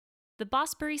The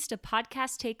Boss Barista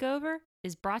podcast takeover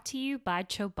is brought to you by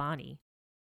Chobani.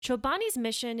 Chobani's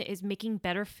mission is making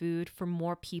better food for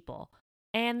more people,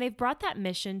 and they've brought that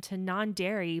mission to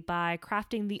non-dairy by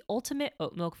crafting the ultimate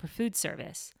oat milk for food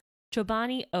service,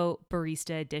 Chobani Oat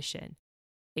Barista Edition.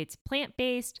 It's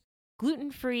plant-based,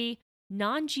 gluten-free,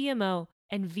 non-GMO,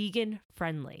 and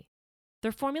vegan-friendly.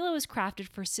 Their formula was crafted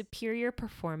for superior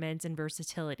performance and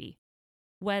versatility.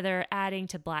 Whether adding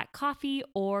to black coffee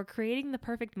or creating the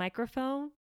perfect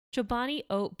microphone, Chobani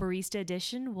Oat Barista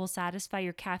Edition will satisfy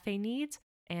your cafe needs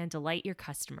and delight your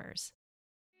customers.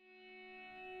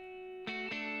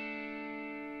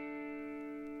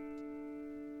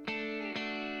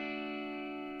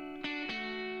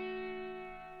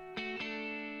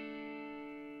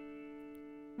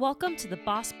 Welcome to the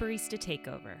Boss Barista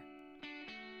Takeover.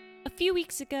 A few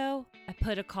weeks ago, I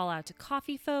put a call out to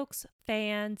coffee folks,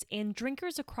 fans, and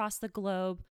drinkers across the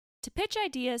globe to pitch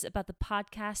ideas about the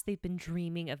podcast they've been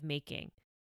dreaming of making.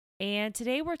 And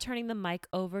today we're turning the mic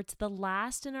over to the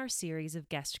last in our series of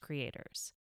guest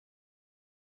creators.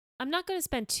 I'm not going to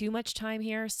spend too much time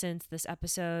here since this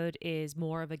episode is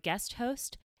more of a guest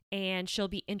host, and she'll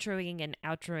be introing and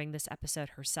outroing this episode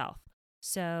herself.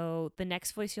 So the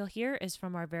next voice you'll hear is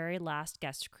from our very last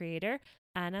guest creator,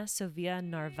 Ana Sofia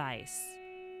Narvaez.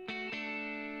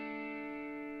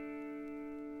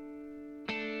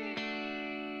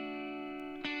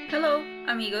 Hello,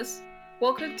 amigos.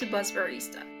 Welcome to Buzz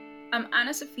Barista. I'm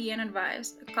Ana Sofia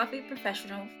Narvaez, a coffee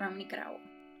professional from Nicaragua.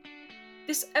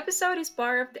 This episode is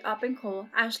part of the open call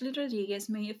Ashley Rodriguez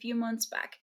made a few months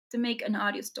back to make an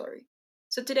audio story.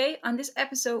 So today, on this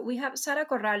episode, we have Sara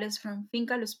Corrales from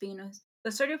Finca Los Pinos,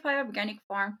 the certified organic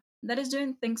farm that is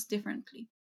doing things differently,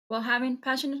 while having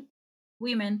passionate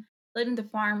women leading the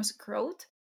farm's growth,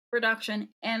 production,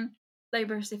 and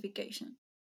diversification.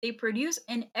 They produce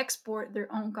and export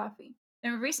their own coffee,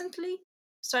 and recently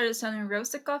started selling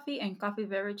roasted coffee and coffee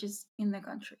beverages in the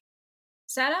country.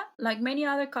 Sara, like many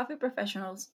other coffee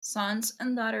professionals, sons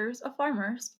and daughters of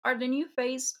farmers, are the new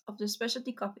face of the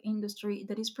specialty coffee industry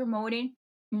that is promoting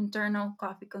internal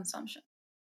coffee consumption,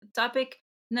 a topic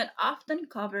not often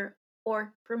covered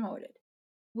or promoted.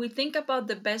 We think about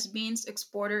the best beans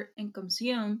exported and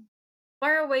consumed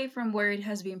far away from where it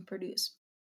has been produced.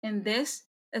 And this,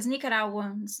 as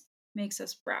Nicaraguans, makes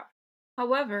us proud.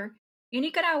 However, in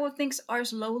Nicaragua, things are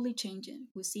slowly changing.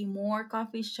 We see more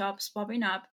coffee shops popping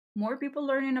up, more people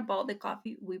learning about the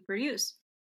coffee we produce.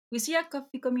 We see a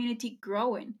coffee community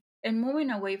growing and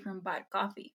moving away from bad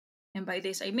coffee. And by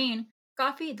this I mean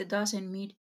coffee that doesn't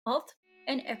meet health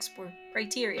and export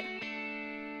criteria.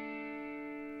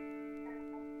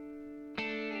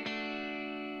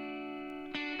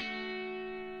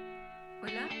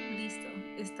 Hola, listo,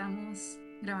 estamos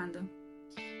grabando.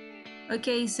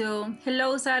 Okay, so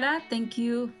hello, Sara. Thank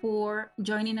you for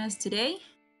joining us today.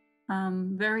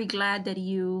 I'm very glad that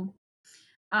you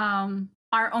are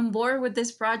on board with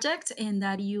this project and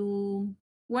that you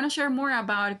want to share more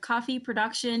about coffee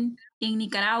production in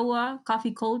Nicaragua,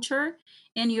 coffee culture,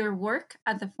 and your work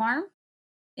at the farm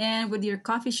and with your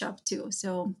coffee shop too.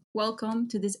 So, welcome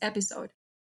to this episode.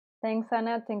 Thanks,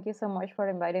 Anna. Thank you so much for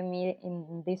inviting me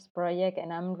in this project,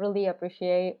 and I'm really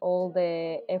appreciate all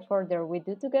the effort that we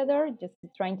do together, just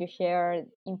trying to share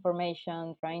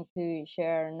information, trying to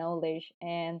share knowledge,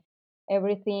 and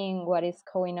everything what is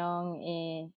going on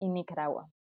in Nicaragua.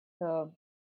 So,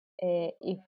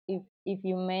 if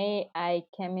you may, I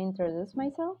can introduce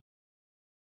myself.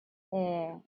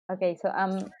 Uh, okay, so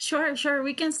Sure.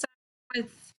 We can start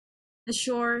with a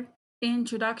short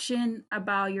introduction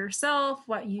about yourself,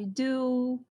 what you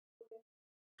do,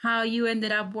 how you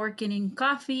ended up working in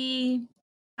coffee.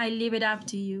 I leave it up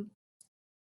to you.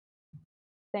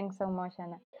 Thanks so much,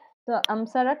 Anna. So I'm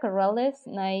Sara Corrales.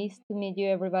 Nice to meet you,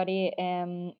 everybody.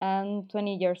 I'm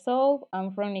 20 years old.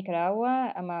 I'm from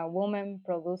Nicaragua. I'm a woman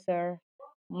producer,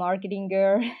 marketing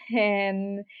girl,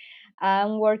 and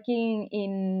I'm working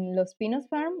in Los Pinos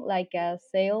Farm like a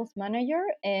sales manager.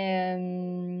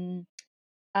 And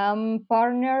I'm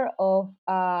partner of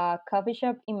a coffee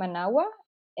shop in Managua,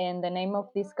 and the name of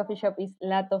this coffee shop is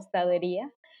La Tostaderia,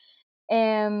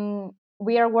 and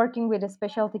we are working with a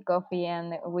specialty coffee,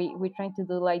 and we trying to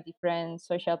do like different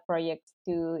social projects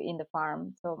too in the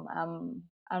farm, so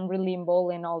I'm really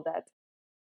involved in all that.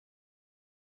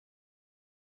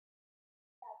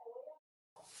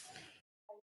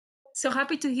 So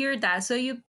happy to hear that. So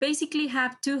you basically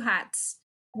have two hats.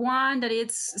 One that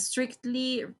it's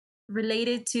strictly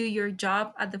related to your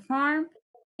job at the farm,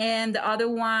 and the other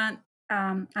one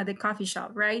at the coffee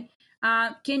shop, right?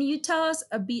 Can you tell us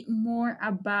a bit more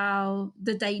about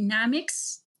the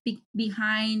dynamics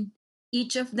behind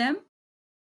each of them?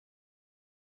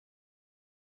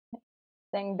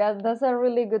 think that's a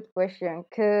really good question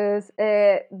because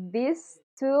these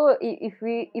two,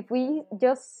 if we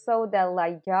just saw that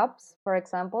like jobs, for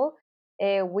example,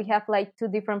 we have like two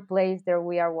different places that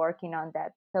we are working on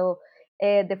that. So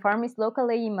the farm is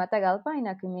locally in Matagalpa, in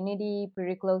a community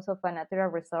pretty close of a natural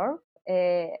reserve.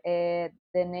 The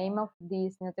name of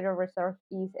this natural reserve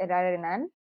is El Arenal.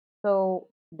 So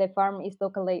the farm is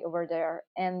located over there,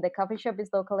 and the coffee shop is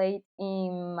located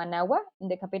in Managua, in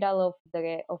the capital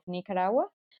of Nicaragua.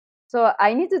 So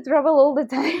I need to travel all the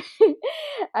time.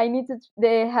 I need to.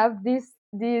 They have this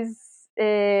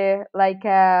like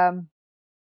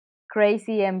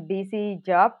crazy and busy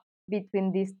job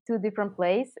between these two different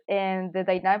places, and the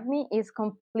dynamic is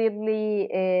completely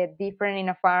different in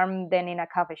a farm than in a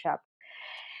coffee shop.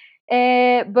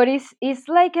 But it's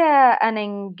like an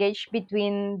engage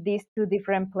between these two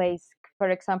different places. For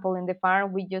example, in the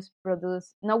farm, we just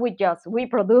produce, no, we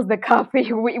produce the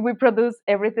coffee. We produce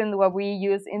everything what we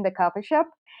use in the coffee shop.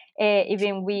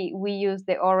 Even we use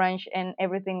the orange and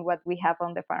everything what we have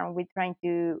on the farm. We trying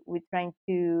to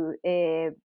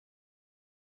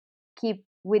keep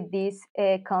with this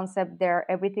concept there.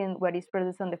 Everything what is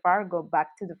produced on the farm go back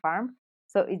to the farm.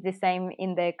 So it's the same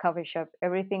in the coffee shop.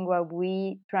 Everything what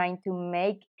we trying to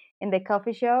make in the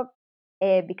coffee shop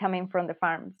be coming from the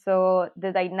farm. So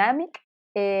the dynamic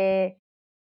uh,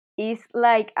 is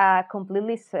like a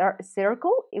completely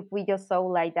circle if we just saw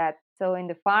like that. So in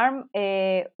the farm,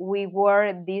 we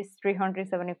work these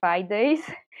 375 days,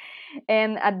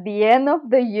 and at the end of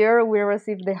the year, we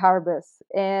receive the harvest.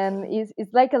 And it's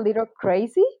like a little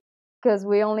crazy because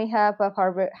we only have a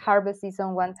harvest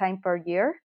season one time per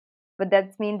year. But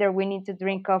that means that we need to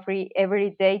drink coffee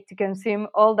every day to consume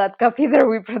all that coffee that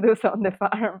we produce on the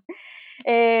farm.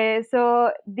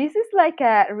 So this is like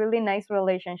a really nice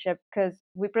relationship because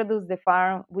we produce the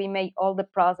farm, we make all the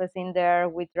process in there,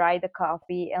 we dry the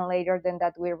coffee, and later than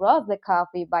that we roast the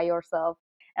coffee by ourselves,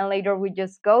 and later we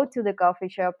just go to the coffee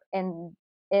shop and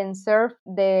serve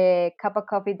the cup of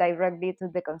coffee directly to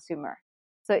the consumer.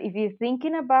 So if you're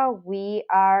thinking about, we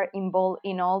are involved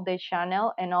in all the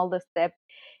channel and all the steps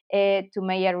to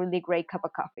make a really great cup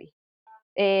of coffee.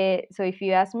 So if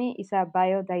you ask me, it's a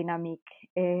biodynamic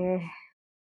uh,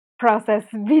 process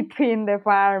between the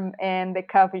farm and the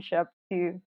coffee shop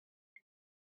too.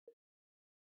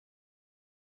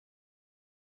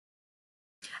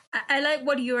 I like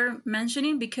what you're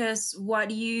mentioning because what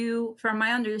you, from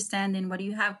my understanding, what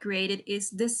you have created is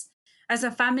this as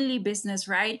a family business,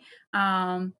 right?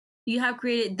 You have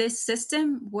created this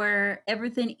system where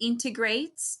everything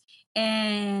integrates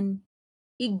and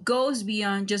it goes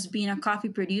beyond just being a coffee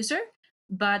producer,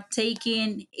 but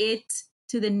taking it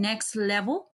to the next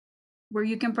level where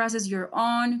you can process your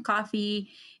own coffee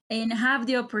and have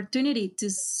the opportunity to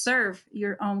serve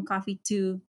your own coffee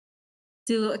to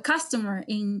a customer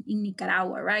in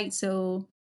Nicaragua, right? So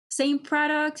same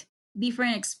product,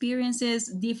 different experiences,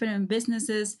 different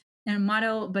businesses and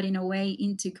model, but in a way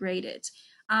integrated.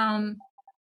 Um,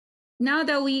 Now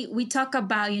that we talk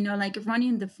about like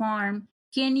running the farm,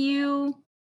 can you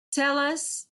tell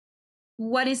us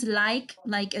what is like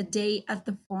a day at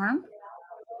the farm?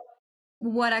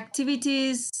 What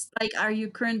activities like are you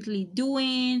currently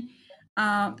doing?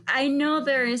 I know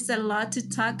there is a lot to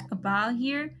talk about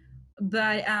here,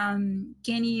 but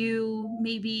can you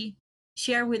maybe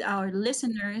share with our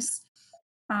listeners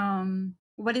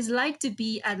what it's like to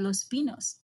be at Los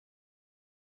Pinos?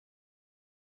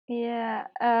 Yeah,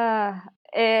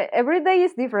 every day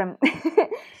is different.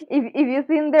 If you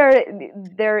think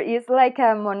there is like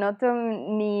a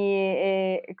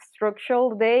monotony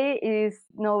structural day, is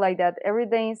not like that. Every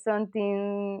day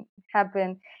something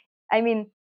happen. I mean,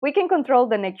 we can control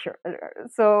the nature,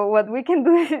 so what we can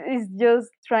do is just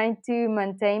trying to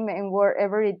maintain and work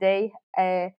every day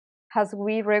as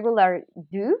we regular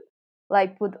do,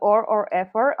 like put all our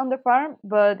effort on the farm.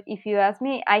 But if you ask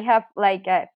me, I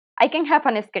can have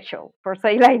an schedule for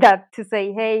say like that to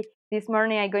say, hey, this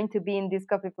morning I'm going to be in this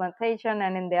coffee plantation,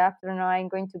 and in the afternoon I'm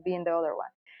going to be in the other one.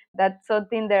 That's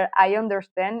something that I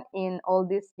understand in all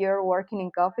this year working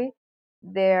in coffee.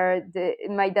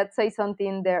 My dad say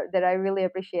something there that I really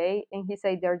appreciate, and he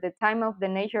said there the time of the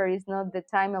nature is not the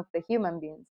time of the human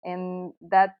beings, and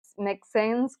that makes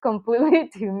sense completely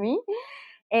to me.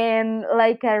 And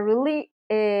like a really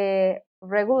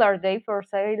regular day for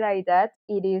say like that,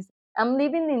 it is. I'm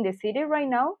living in the city right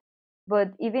now, but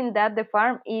even that the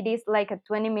farm it is like a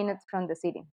 20 minutes from the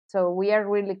city, so we are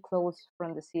really close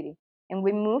from the city. And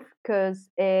we moved because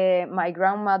my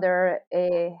grandmother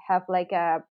have like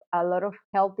a lot of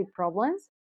healthy problems,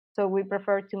 so we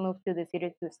prefer to move to the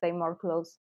city to stay more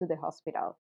close to the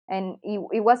hospital. And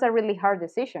it was a really hard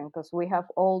decision because we have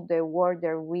all the work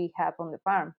that we have on the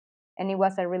farm, and it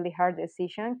was a really hard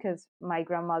decision because my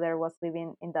grandmother was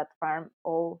living in that farm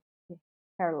all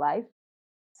her life.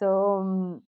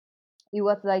 So it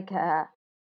was like I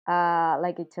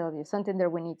tell you, something that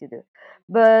we need to do.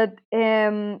 But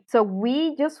so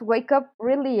we just wake up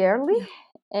really early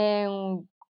Yeah. and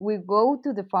we go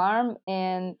to the farm,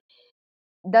 and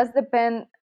does depend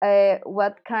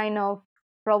what kind of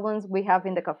problems we have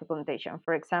in the coffee plantation.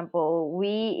 For example,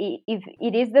 if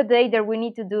it is the day that we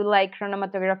need to do like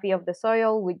chromatography of the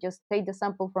soil, we just take the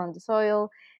sample from the soil,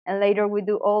 and later we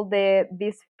do all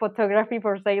this photography,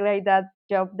 for say like that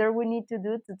job that we need to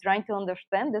do to try to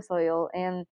understand the soil.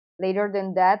 And later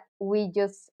than that, we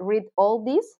just read all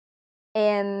this,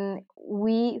 and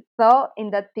we saw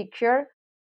in that picture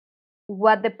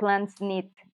what the plants need,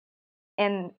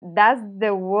 and that's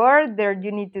the work that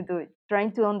you need to do,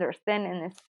 trying to understand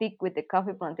and speak with the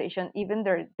coffee plantation. Even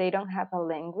though they don't have a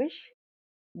language,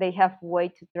 they have way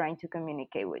to trying to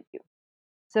communicate with you.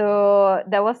 So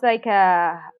that was like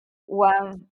a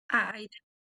one. I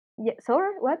Yeah,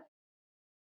 sorry, what?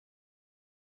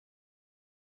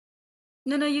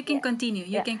 No, no, you can Yeah, continue.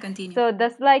 You yeah. can continue. So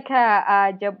that's like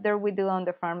a job that we do on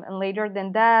the farm, and later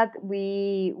than that,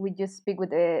 we just speak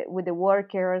with the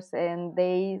workers, and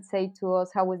they say to us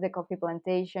how is the coffee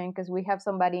plantation, because we have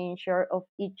somebody in charge of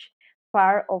each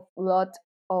part of lot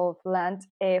of land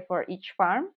for each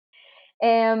farm.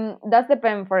 And that's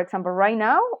depend. For example, right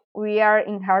now we are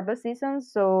in harvest season,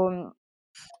 so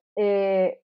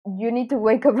you need to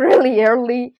wake up really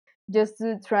early just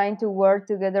to trying to work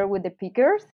together with the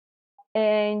pickers,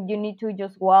 and you need to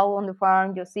just walk on the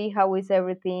farm, just see how is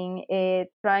everything,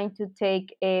 trying to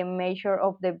take a measure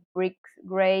of the bricks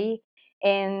gray,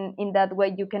 and in that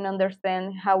way you can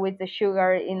understand how is the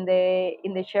sugar in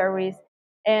the cherries.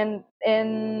 And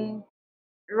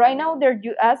right now that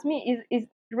you ask me is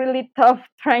really tough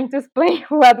trying to explain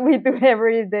what we do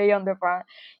every day on the farm,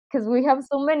 because we have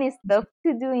so many stuff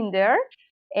to do in there.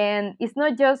 And it's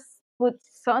not just put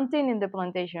something in the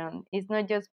plantation, it's not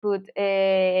just put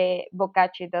a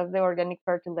bokashi, that's the organic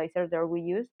fertilizer that we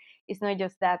use. It's not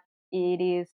just that, it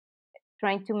is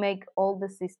trying to make all the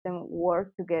system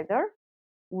work together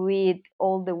with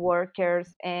all the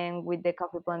workers and with the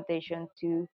coffee plantation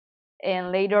too,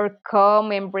 and later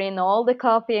come and bring all the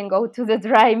coffee and go to the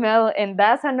dry mill, and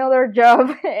that's another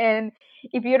job. And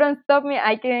if you don't stop me,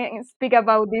 I can speak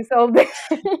about this all day.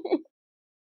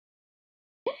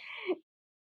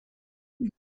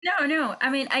 No, no.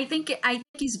 I mean, I think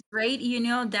it's great,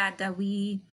 that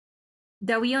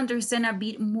we understand a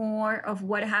bit more of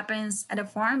what happens at a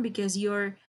farm, because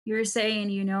you're saying,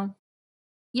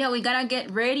 yeah, we gotta get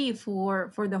ready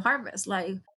for the harvest,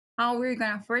 like how we're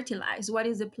gonna fertilize, what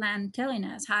is the plant telling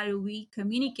us, how do we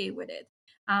communicate with it.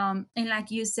 And like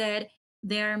you said,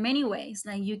 there are many ways,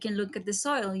 like you can look at the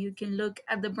soil, you can look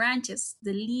at the branches,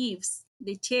 the leaves,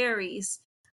 the cherries.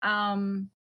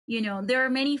 There are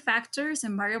many factors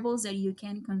and variables that you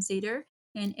can consider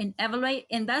and evaluate,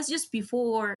 and that's just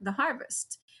before the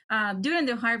harvest. During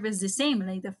the harvest, the same,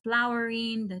 like the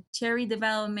flowering, the cherry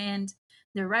development,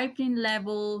 the ripening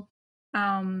level,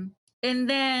 um, and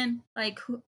then like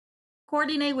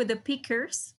coordinate with the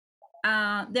pickers,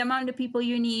 the amount of people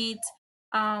you need,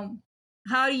 um,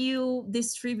 how do you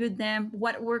distribute them,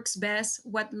 what works best,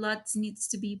 what lots needs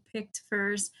to be picked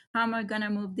first, how am I gonna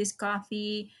move this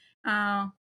coffee, uh,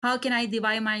 how can I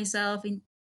divide myself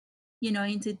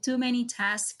into too many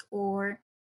tasks, or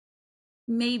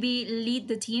maybe lead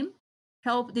the team,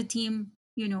 help the team,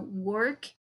 work.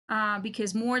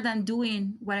 Because more than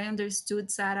doing what I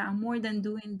understood, Sarah, more than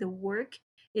doing the work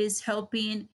is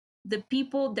helping the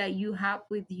people that you have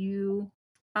with you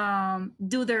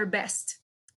do their best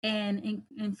and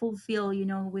fulfill,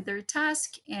 with their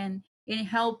task, and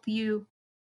help you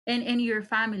and your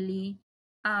family,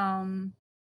 um,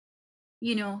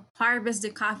 harvest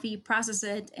the coffee, process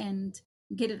it, and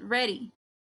get it ready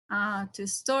to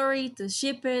store it, to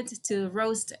ship it, to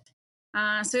roast it.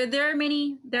 So there are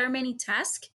many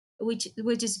tasks, which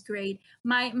is great.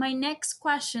 My next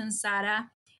question, Sarah,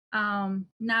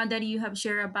 now that you have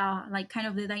shared about like kind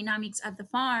of the dynamics at the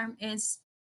farm, is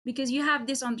because you have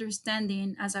this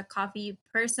understanding as a coffee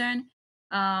person,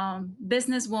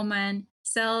 businesswoman,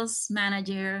 sales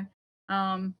manager,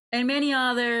 and many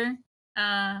other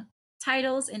uh,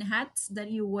 titles and hats that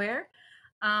you wear.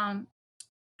 Um,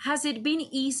 has it been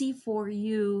easy for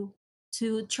you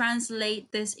to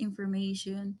translate this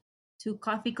information to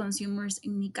coffee consumers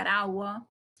in Nicaragua?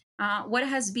 What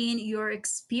has been your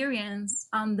experience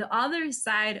on the other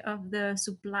side of the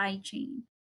supply chain?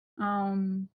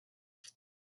 Um,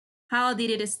 how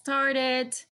did it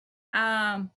started?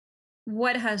 um,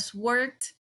 what has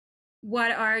worked,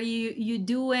 what are you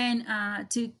doing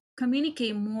to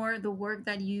communicate more the work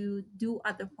that you do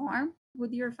at the farm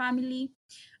with your family,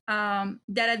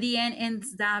 that at the end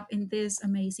ends up in this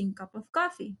amazing cup of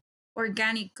coffee,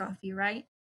 organic coffee, right?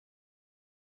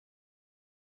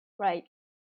 Right.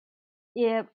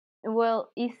 Yeah.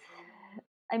 Well, it's,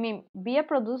 I mean, be a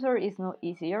producer is not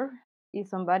easier. If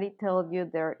somebody tells you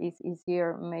there is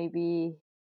easier,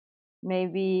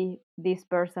 maybe this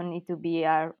person need to be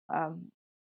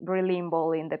really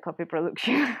involved in the coffee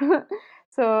production.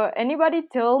 So anybody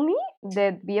told me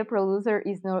that be a producer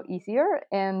is not easier,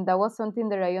 and that was something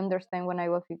that I understand when I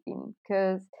was 15,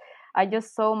 because I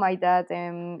just saw my dad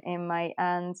and my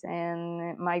aunts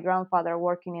and my grandfather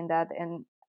working in that, and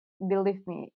believe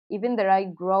me, even that I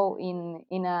grow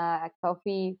in a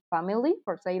coffee family,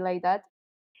 for say like that,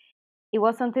 it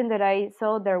was something that I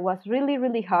saw there was really,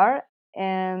 really hard.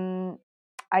 And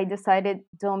I decided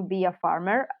don't be a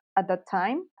farmer at that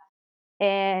time.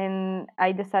 And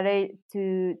I decided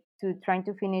to trying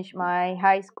to finish my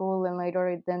high school, and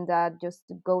later than that just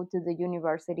to go to the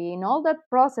university. In all that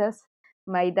process,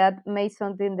 my dad made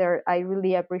something that I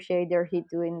really appreciate that he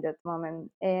do in that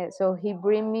moment. So he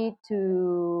bring me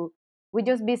to, we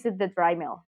just visit the dry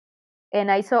mill, and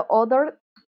I saw other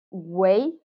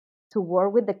way to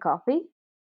work with the coffee.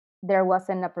 There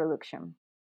wasn't a production.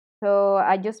 So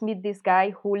I just meet this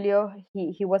guy, Julio.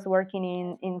 He was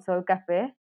working in Sol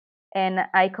Cafe, and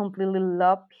I completely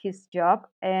loved his job.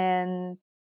 And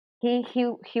he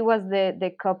was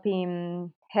the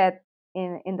copying head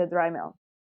in the dry mill.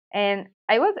 And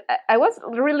I was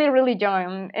really, really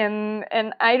young,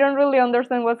 and I don't really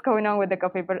understand what's going on with the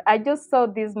coffee, but I just saw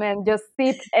this man just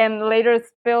sit and later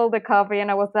spill the coffee,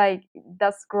 and I was like,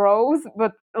 that's gross,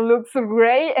 but looks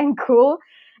great and cool.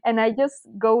 And I just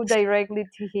go directly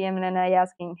to him and I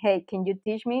ask him, hey, can you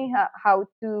teach me how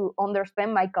to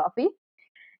understand my coffee?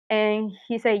 And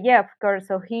he said, yeah, of course.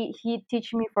 So he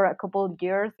teach me for a couple of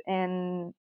years,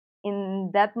 and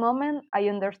in that moment I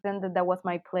understand that that was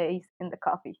my place in the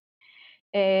coffee.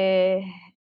 uh,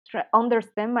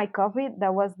 Understand my coffee,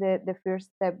 that was the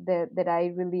first step that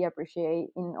I really appreciate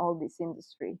in all this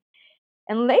industry.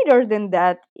 And later than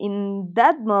that, in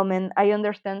that moment, I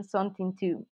understand something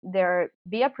too. There,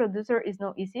 be a producer is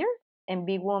no easier, and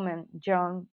be woman,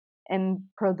 young, and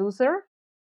producer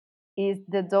is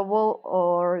the double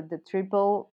or the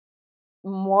triple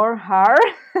more hard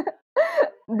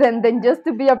than just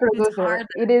to be a It's producer. hard.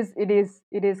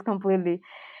 It is completely.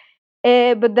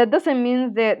 But that doesn't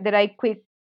mean that I quit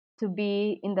to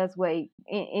be in that way,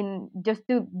 in just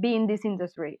to be in this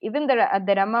industry. Even that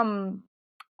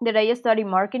I study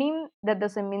marketing, that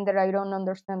doesn't mean that I don't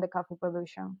understand the coffee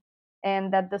production,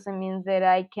 and that doesn't mean that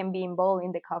I can be involved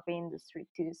in the coffee industry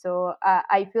too. So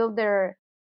I feel there,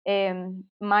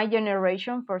 my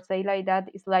generation, for say like that,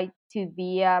 is like to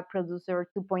be a producer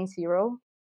 2.0.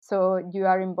 So you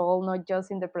are involved not just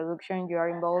in the production, you are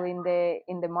involved in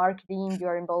the marketing, you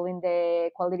are involved in the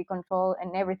quality control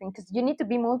and everything, because you need to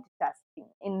be multitasking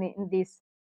in this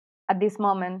at this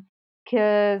moment,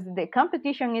 because the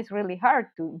competition is really hard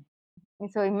too.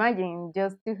 And so imagine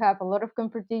just to have a lot of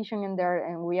competition in there,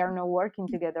 and we are not working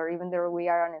together, even though we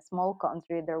are in a small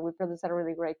country there we produce a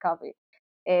really great coffee.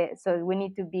 So we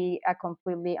need to be a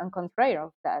completely on control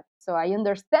of that. So I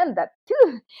understand that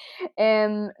too.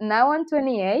 And now I'm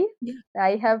 28. Yeah.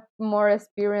 I have more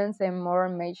experience and more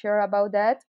measure about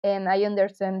that, and I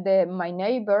understand that my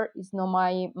neighbor is not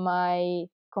my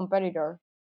competitor.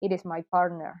 It is my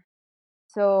partner.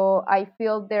 So I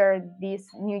feel there this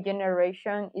new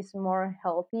generation is more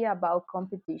healthy about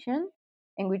competition,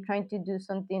 and we're trying to do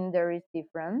something that is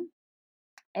different.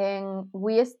 And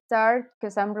we start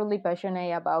because I'm really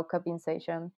passionate about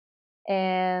compensation,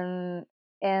 and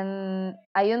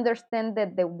I understand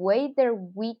that the way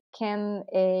that we can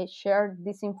share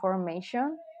this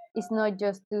information is not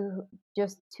just to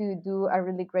do a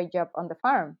really great job on the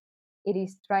farm. It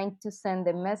is trying to send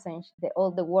the message that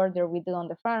all the work that we do on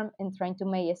the farm, and trying to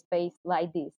make a space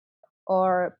like this,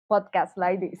 or podcasts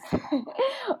like this,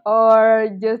 or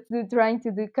just trying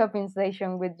to do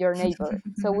compensation with your neighbor.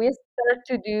 So we start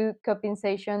to do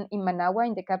compensation in Managua,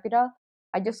 in the capital.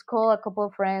 I just call a couple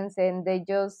of friends, and they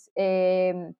just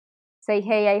say,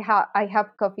 "Hey, I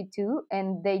have coffee too,"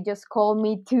 and they just call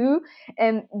me too,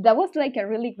 and that was like a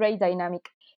really great dynamic.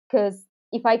 Because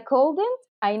if I call them,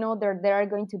 I know that they are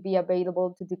going to be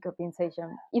available to do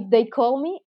compensation. If they call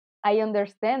me, I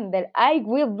understand that I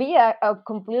will be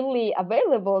completely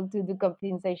available to do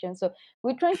compensation. So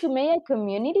we're trying to make a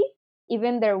community,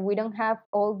 even though we don't have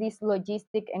all this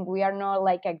logistic, and we are not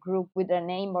like a group with a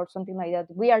name or something like that.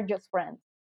 We are just friends.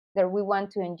 that we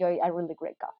want to enjoy a really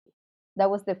great coffee. That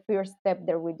was the first step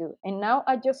that we do. And now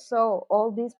I just saw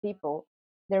all these people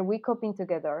that we coping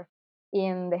together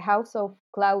in the house of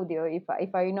Claudio.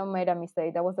 If I not made a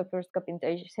mistake, that was the first coping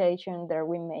session that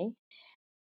we made.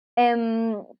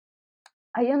 And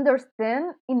I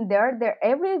understand in there that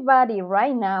everybody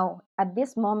right now at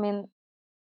this moment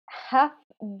have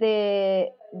the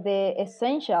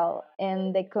essential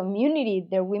and the community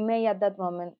that we made at that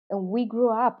moment, and we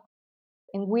grew up,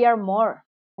 and we are more,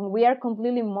 and we are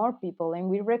completely more people, and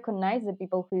we recognize the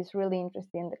people who is really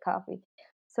interested in the coffee.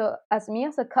 So as me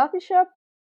as a coffee shop,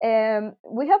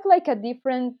 we have like a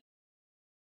different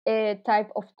type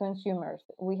of consumers.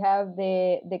 We have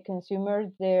the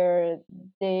consumers there,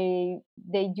 they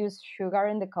use sugar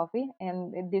in the coffee,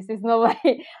 and this is not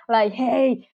like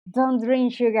hey, don't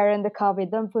drink sugar in the coffee,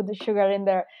 don't put the sugar in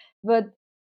there. But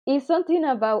it's something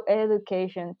about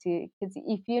education too, because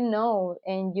if you know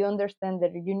and you understand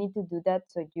that you need to do that,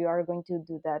 so you are going to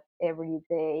do that every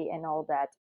day and all that.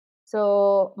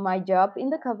 So my job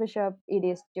in the coffee shop, it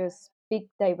is just speak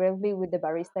directly with the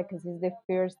barista, because he's the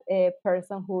first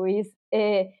person who is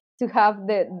to have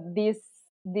this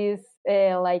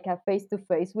like a face to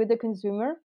face with the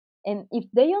consumer. And if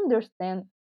they understand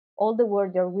all the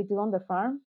work that we do on the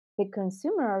farm, the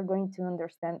consumer are going to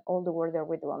understand all the work that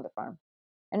we do on the farm.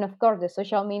 And of course, the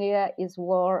social media is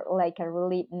more like a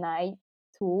really nice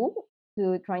tool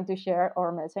to trying to share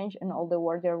our message and all the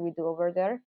work that we do over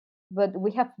there. But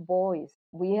we have voice,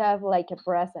 we have like a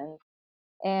presence,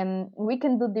 and we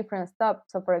can do different stuff.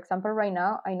 So, for example, right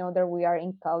now, I know that we are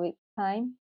in COVID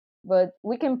time, but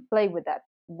we can play with that.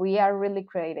 We are really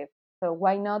creative. So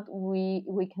why not we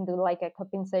can do like a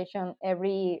compensation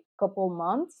every couple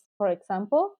months, for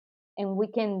example, and we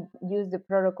can use the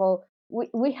protocol.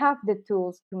 We have the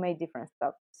tools to make different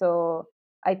stuff. So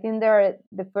I think there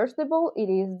the first of all, it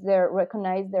is there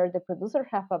recognize there the producer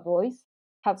have a voice,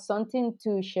 have something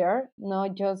to share,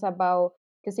 not just about,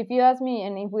 because if you ask me,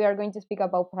 and if we are going to speak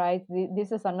about price,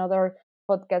 this is another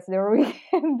podcast that we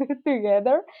can do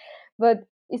together. But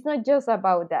it's not just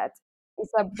about that.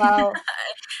 It's about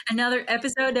Another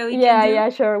episode that we can yeah, do. yeah,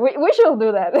 sure. We should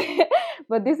do that.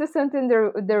 But this is something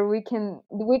that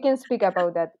we can speak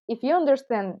about that. If you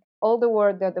understand all the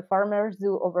work that the farmers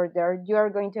do over there, you are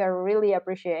going to really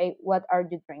appreciate what are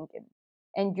you drinking,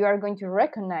 and you are going to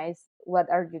recognize what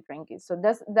are you drinking. So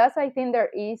that's I think there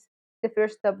is the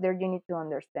first step that you need to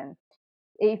understand.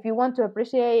 If you want to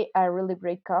appreciate a really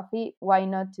great coffee, why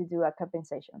not to do a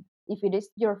compensation? If it is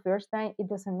your first time, it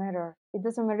doesn't matter. It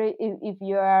doesn't matter if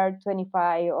you are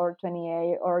 25 or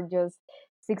 28 or just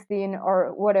 16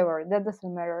 or whatever. That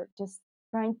doesn't matter. Just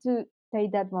trying to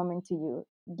take that moment to you,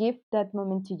 give that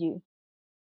moment to you,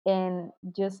 and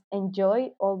just enjoy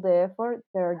all the effort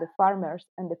that the farmers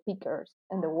and the pickers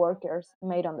and the workers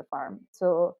made on the farm.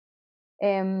 So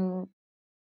um,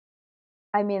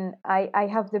 I mean, I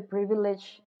have the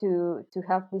privilege to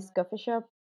have this coffee shop,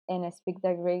 and I speak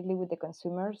directly with the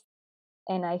consumers.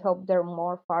 And I hope there are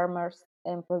more farmers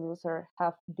and producers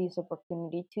have this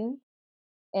opportunity too.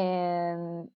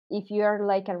 And if you are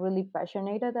like a really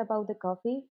passionate about the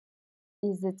coffee,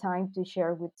 is the time to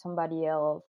share with somebody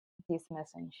else this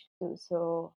message too.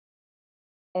 So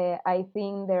I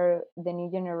think the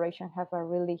new generation have a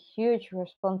really huge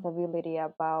responsibility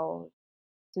about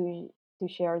to to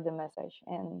share the message,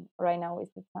 and right now is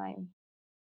the time.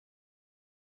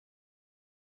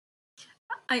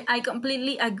 I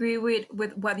completely agree with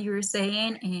what you're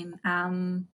saying, and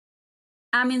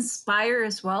I'm inspired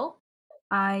as well.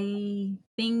 I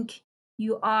think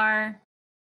you are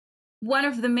one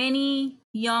of the many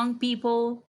young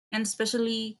people, and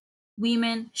especially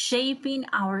women, shaping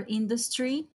our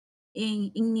industry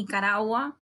in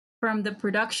Nicaragua, from the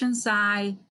production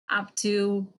side up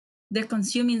to the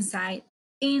consuming side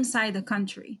inside the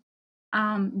country.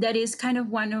 That is kind of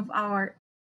one of our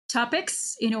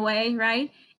topics in a way,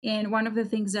 right? And one of the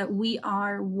things that we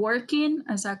are working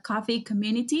as a coffee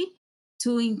community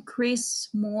to increase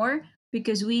more,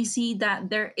 because we see that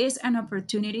there is an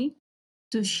opportunity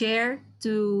to share,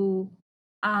 to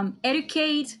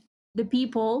educate the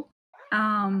people,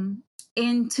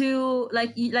 into,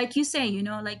 like you say,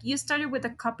 like you started with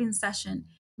a cupping session,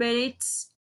 but it's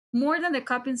more than the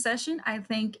cupping session. I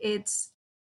think it's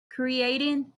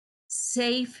creating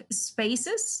safe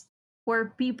spaces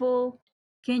where people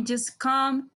can just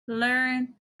come,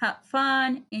 learn, have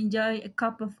fun, enjoy a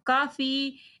cup of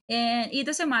coffee, and it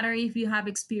doesn't matter if you have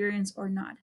experience or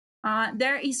not.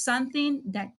 There is something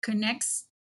that connects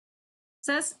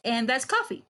us, and that's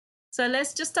coffee. So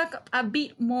let's just talk a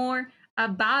bit more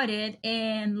about it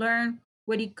and learn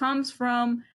where it comes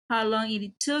from, how long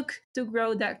it took to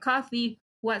grow that coffee,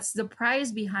 what's the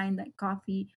price behind that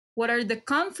coffee, what are the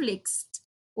conflicts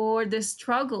or the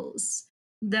struggles,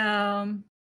 the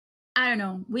I don't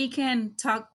know, we can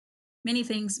talk many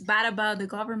things bad about the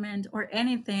government or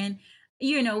anything.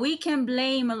 We can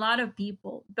blame a lot of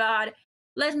people, but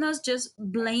let's not just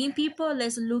blame people.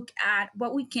 Let's look at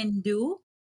what we can do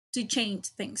to change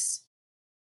things,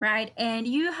 right? And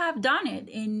you have done it,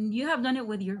 and you have done it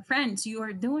with your friends. You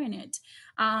are doing it.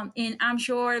 And I'm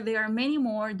sure there are many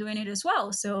more doing it as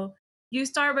well. So you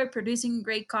start by producing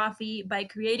great coffee, by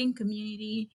creating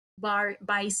community,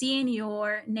 by seeing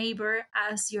your neighbor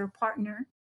as your partner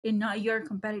and not your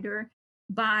competitor,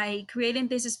 by creating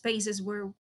these spaces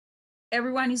where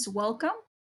everyone is welcome,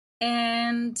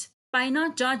 and by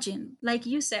not judging. Like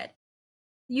you said,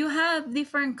 you have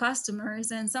different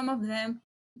customers, and some of them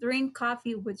drink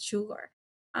coffee with sugar.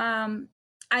 um,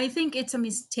 I think it's a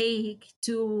mistake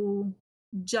to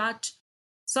judge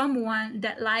someone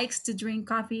that likes to drink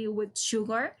coffee with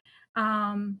sugar.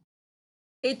 um,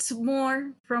 it's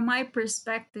more from my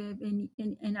perspective,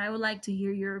 and I would like to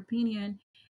hear your opinion.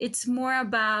 It's more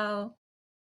about,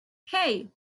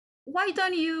 hey, why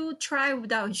don't you try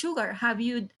without sugar? Have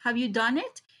you done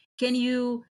it? Can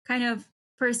you kind of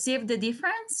perceive the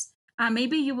difference?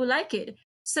 Maybe you will like it.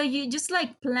 So you just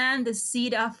like plant the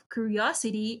seed of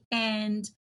curiosity and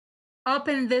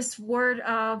open this word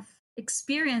of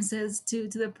experiences to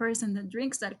the person that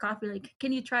drinks that coffee. Like,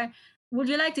 can you try? Would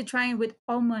you like to try it with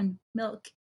almond milk?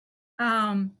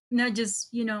 Not just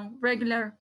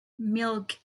regular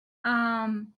milk.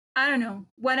 I don't know,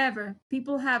 whatever.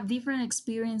 People have different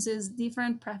experiences,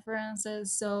 different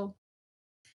preferences. So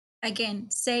again,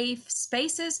 safe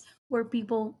spaces where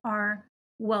people are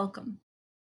welcome.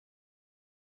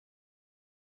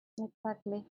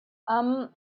 Exactly.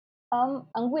 Um,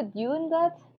 I'm with you in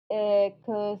that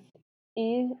because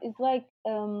it's like,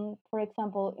 for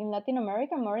example, in Latin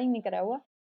America, more in Nicaragua,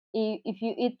 if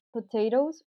you eat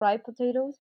potatoes, fried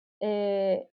potatoes,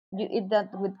 you eat that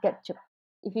with ketchup.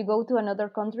 If you go to another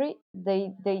country,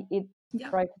 they eat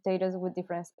Yeah. fried potatoes with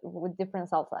different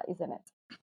salsa, isn't it?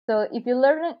 So if you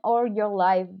learn it all your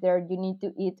life there, you need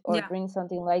to eat or Yeah. drink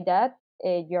something like that.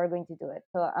 You are going to do it.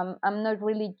 So I'm not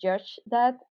really judge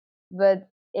that, but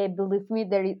believe me,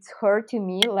 that it's hard to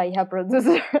me like a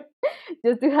producer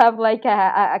just to have like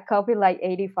a coffee like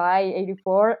 85,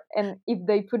 84, and if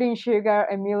they put in sugar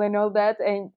and meal and all that,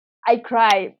 and I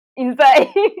cried inside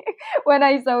when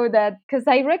I saw that because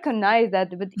I recognize that.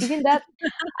 But even that,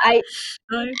 I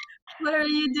Like, what are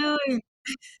you doing?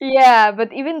 yeah,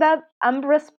 but even that, I'm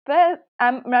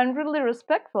really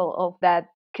respectful of that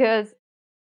because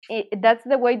that's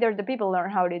the way that the people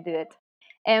learn how to do it.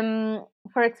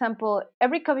 For example,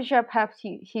 every coffee shop has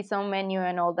his own menu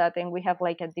and all that, and we have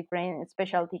like a different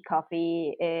specialty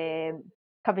coffee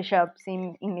shops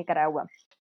in Nicaragua,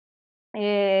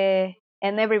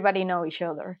 and everybody know each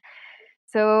other.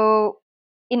 So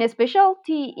in a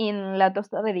specialty in La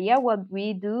Tostaderia, what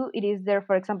we do it is there.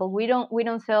 For example, we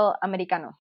don't sell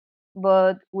americano,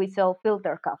 but we sell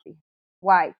filter coffee.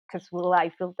 Why? Because we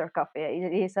like filter coffee.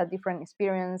 It is a different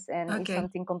experience and it's Okay.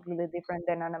 something completely different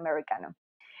than an Americano.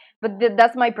 But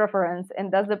that's my preference,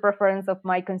 and that's the preference of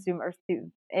my consumers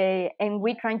too. And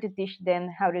we trying to teach them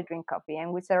how to drink coffee,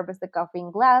 and we service the coffee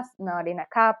in glass, not in a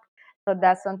cup. So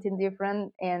that's something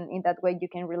different, and in that way, you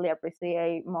can really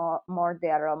appreciate more the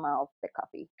aroma of the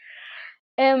coffee.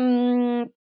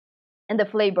 Um, and the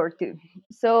flavor too.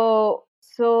 So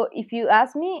if you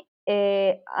ask me,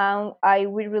 I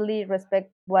will really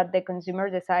respect what the consumer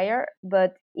desire,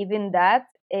 but even that,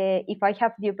 if I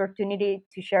have the opportunity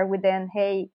to share with them,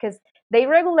 hey, because they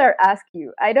regular ask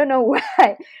you, I don't know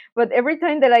why, but every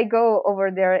time that I go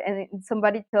over there and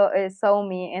somebody saw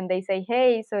me and they say,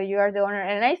 hey, so you are the owner,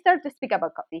 and I start to speak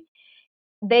about coffee,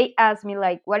 they asked me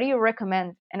like, what do you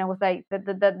recommend? And I was like,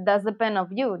 that's depend of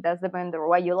you, that's depend on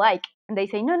what you like. And they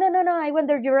say, no, no, no, no, I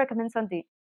wonder you recommend something.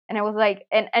 And I was like,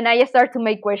 and I start to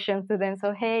make questions to them.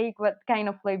 So hey, what kind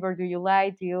of flavor do you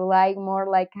like? Do you like more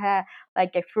like a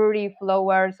fruity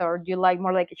flowers, or do you like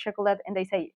more like a chocolate? And they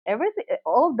say everything,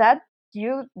 all that,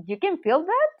 you can feel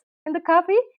that in the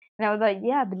coffee. And I was like,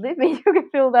 yeah, believe me, you can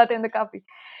feel that in the coffee.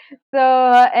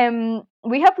 So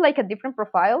we have like a different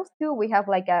profiles too. We have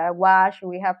like a wash,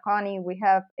 we have honey, we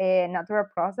have a natural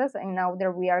process, and now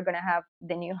there we are gonna have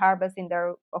the new harvest in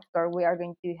there. Of course, we are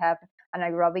going to have an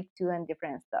aerobic too and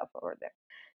different stuff over there.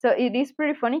 So it is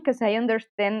pretty funny because I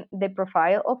understand the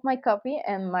profile of my coffee,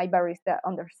 and my barista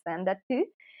understand that too.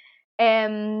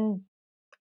 And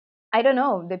I don't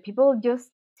know, the people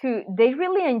just they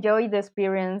really enjoy the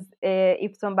experience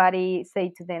if somebody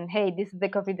say to them, "Hey, this is the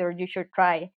coffee that you should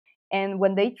try," and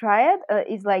when they try it,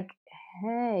 it's like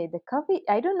Hey, the coffee.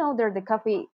 I don't know that the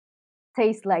coffee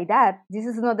tastes like that. This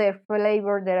is not the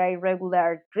flavor that I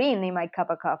regular drink in my cup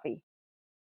of coffee.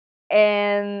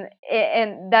 And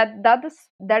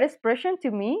that expression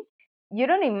to me, you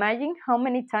don't imagine how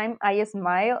many times I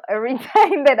smile every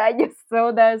time that I just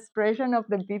saw the expression of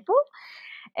the people.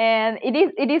 And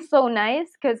it is so nice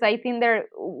because I think there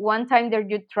one time that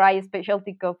you try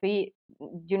specialty coffee,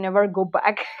 you never go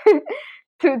back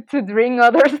to drink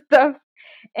other stuff.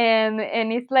 And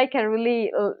it's like a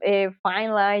really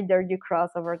fine line that you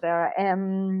cross over there.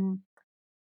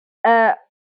 uh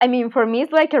I mean, for me,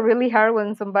 it's like a really hard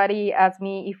when somebody asks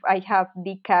me if I have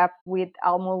decaf with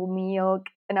almond milk,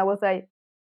 and I was like,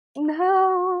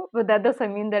 no, but that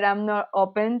doesn't mean that I'm not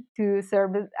open to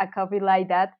serve a coffee like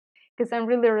that, because I'm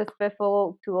really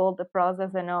respectful to all the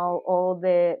process and all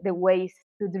the ways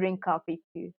to drink coffee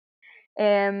too.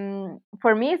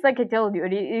 For me, it's like I told you,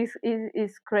 it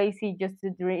is crazy just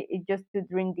to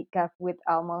drink decaf with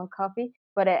almond coffee.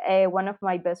 But one of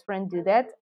my best friends do that,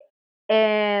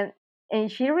 and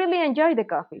she really enjoyed the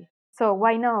coffee. So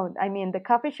why not? I mean, the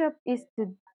coffee shop is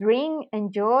to drink,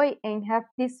 enjoy, and have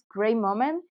this great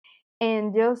moment,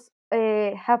 and just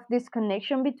have this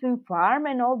connection between farm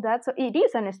and all that. So it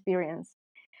is an experience,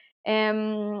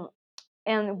 um,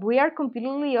 and we are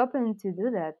completely open to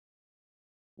do that.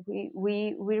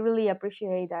 We really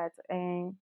appreciate that,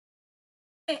 and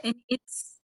And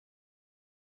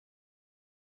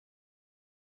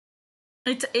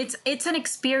it's an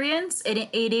experience.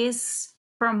 It is,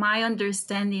 from my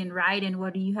understanding, right, and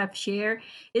what you have shared,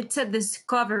 it's a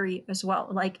discovery as well,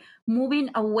 like moving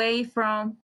away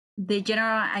from the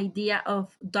general idea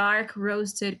of dark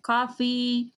roasted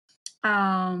coffee,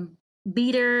 um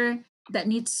bitter, that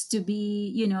needs to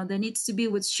be, that needs to be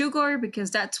with sugar,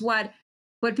 because that's what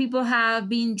people have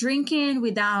been drinking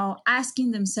without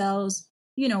asking themselves,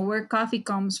 where coffee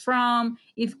comes from,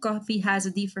 if coffee has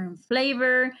a different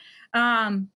flavor.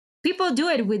 um, People do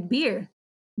it with beer,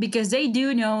 because they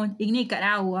do know in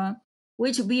Nicaragua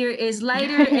which beer is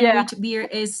lighter and yeah, which beer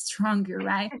is stronger,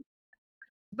 right?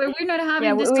 But we're not yeah,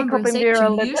 having we, this we cup in beer conversation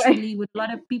all the time. usually with a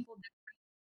lot of people.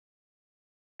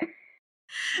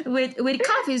 With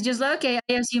coffee, it's just like, okay,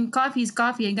 I assume coffee is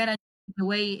coffee. I gotta the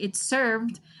way it's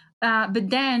served. But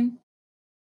then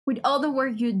with all the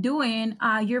work you're doing,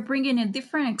 you're bringing a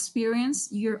different experience.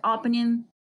 You're opening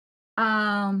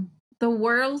um, the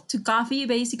world to coffee,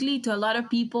 basically, to a lot of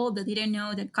people that didn't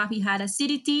know that coffee had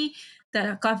acidity,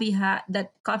 that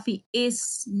coffee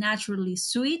is naturally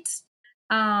sweet,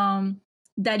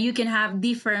 that you can have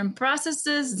different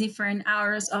processes, different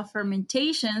hours of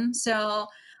fermentation. So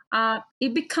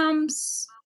it becomes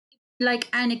like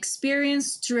an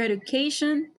experience through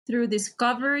education, through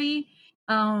discovery,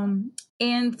 um,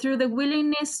 and through the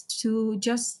willingness to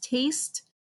just taste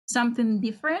something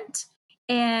different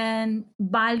and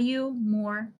value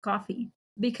more coffee,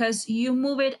 because you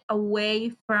move it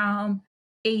away from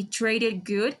a traded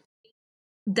good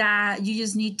that you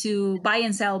just need to buy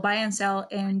and sell,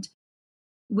 and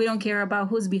we don't care about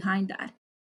who's behind that.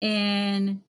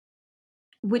 And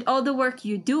with all the work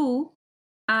you do,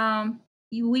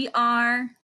 we are,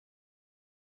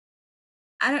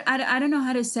 I don't know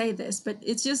how to say this, but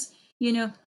it's just,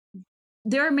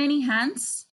 there are many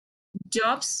hands,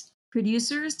 jobs,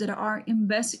 producers that are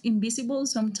invisible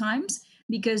sometimes,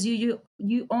 because you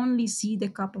only see the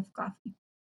cup of coffee,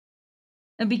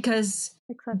 and because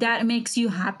Exactly. that makes you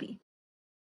happy.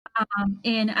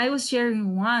 And I was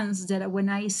sharing once that when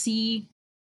I see,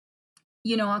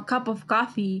 a cup of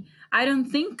coffee, I don't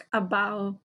think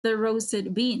about the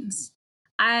roasted beans.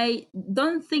 I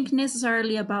don't think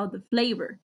necessarily about the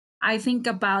flavor. I think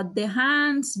about the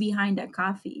hands behind the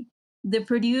coffee, the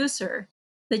producer,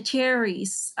 the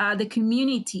cherries, the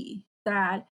community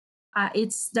that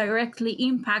it's directly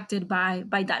impacted by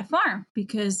that farm,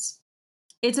 because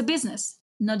it's a business,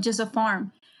 not just a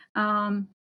farm. Um,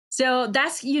 so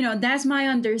that's my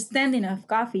understanding of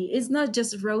coffee. It's not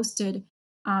just roasted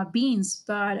beans,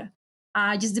 but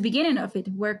just the beginning of it,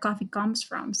 where coffee comes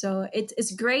from. So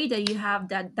it's great that you have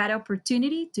that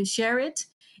opportunity to share it,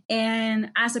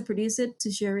 and as a producer,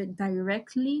 to share it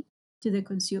directly to the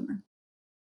consumer.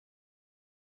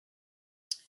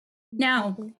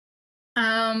 Now, Exactly.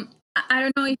 I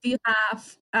don't know if you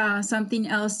have something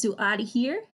else to add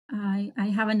here. I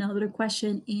have another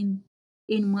question in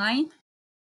mind.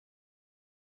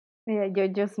 Yeah, you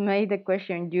just made the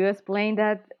question. You explained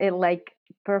that like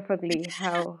perfectly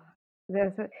how.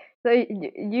 That's so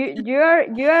you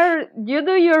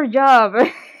do your job.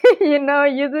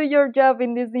 You do your job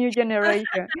in this new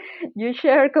generation. You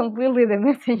share completely the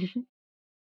message.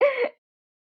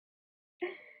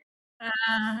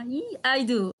 I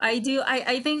do. I do.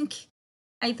 I think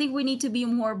we need to be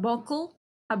more vocal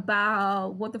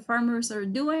about what the farmers are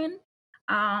doing,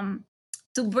 um,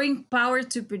 to bring power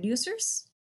to producers,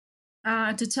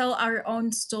 to tell our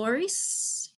own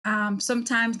stories.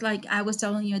 Sometimes, like I was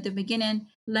telling you at the beginning,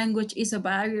 language is a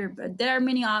barrier, but there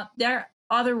are there are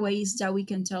other ways that we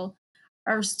can tell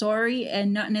our story,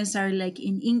 and not necessarily like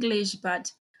in English,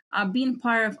 but being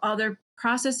part of other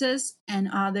processes and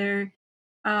other,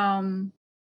 um,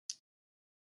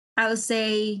 I would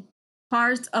say,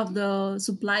 parts of the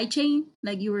supply chain,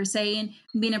 like you were saying,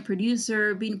 being a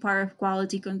producer, being part of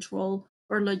quality control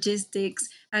or logistics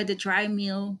at the dry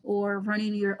mill or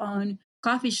running your own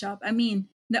coffee shop. I mean,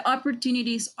 the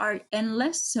opportunities are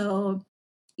endless. So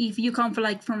if you come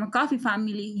from a coffee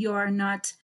family, you are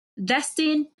not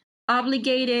destined,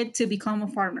 obligated to become a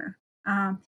farmer.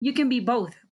 You can be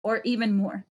both or even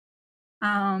more.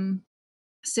 Um,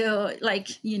 so like,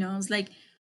 it's like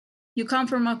you come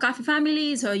from a coffee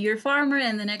family, so you're farmer,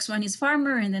 and the next one is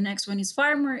farmer, and the next one is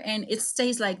farmer, and it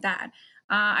stays like that.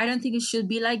 I don't think it should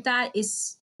be like that.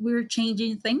 It's We're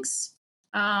changing things,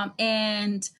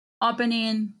 and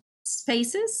opening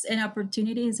spaces and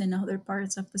opportunities in other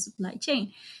parts of the supply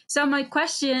chain. So my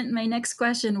next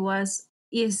question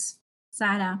is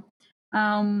Sarah,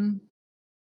 um,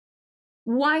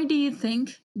 why do you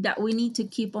think that we need to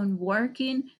keep on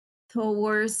working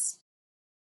towards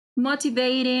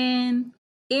motivating,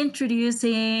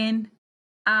 introducing,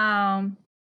 um,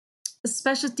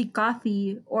 specialty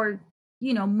coffee, or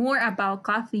more about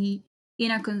coffee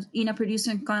in in a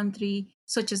producing country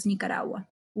such as Nicaragua?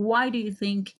 Why do you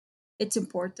think it's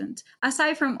important,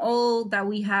 aside from all that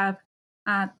we have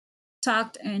uh,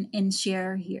 talked and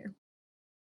share here?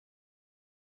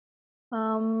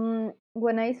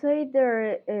 When I say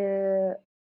there,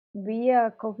 be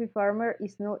a coffee farmer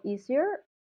is no easier,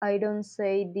 I don't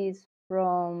say this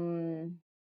from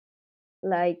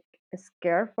like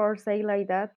scared for say like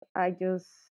that. I just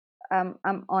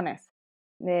I'm honest.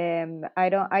 I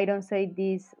don't say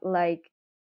this like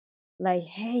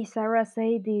hey Sarah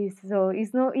say this so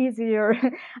it's no easier.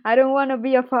 I don't want to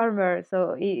be a farmer.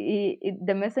 So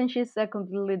the message is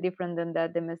completely different than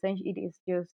that. The message it is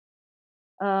just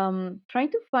trying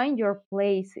to find your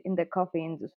place in the coffee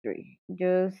industry.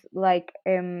 Just like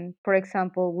for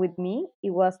example with me it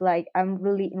was like I'm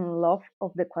really in love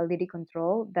of the quality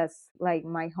control. That's like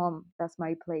my home, that's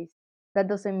my place. That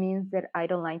doesn't mean that I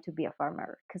don't like to be a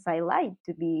farmer, because I like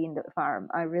to be in the farm,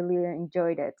 I really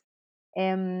enjoyed it.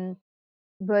 um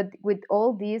but with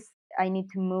all this I need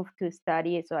to move to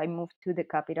study, so I moved to the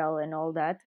capital and all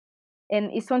that.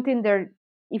 And it's something that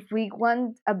if we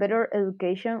want a better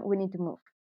education we need to move.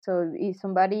 So if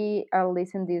somebody are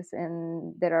listening this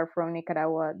and that are from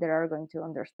Nicaragua, they are going to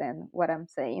understand what I'm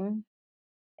saying.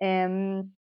 And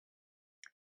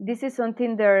this is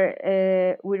something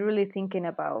that we're really thinking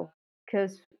about,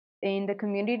 because in the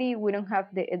community we don't have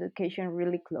the education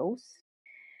really close,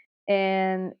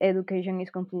 and education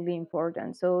is completely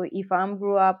important. So if I'm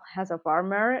grew up as a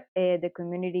farmer, the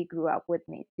community grew up with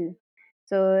me too.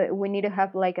 So we need to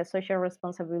have like a social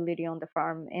responsibility on the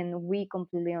farm, and we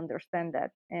completely understand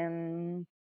that. And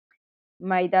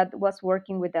my dad was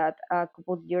working with that a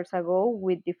couple of years ago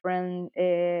with different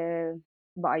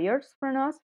buyers from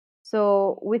us.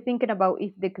 So we're thinking about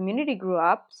if the community grew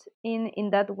up in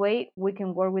that way, we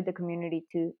can work with the community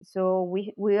too. So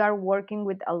we are working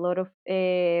with a lot of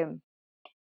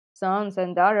sons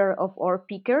and daughters of our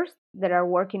pickers that are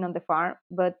working on the farm,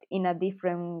 but in a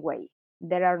different way.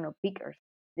 There are no pickers;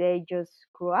 they just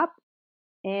grew up,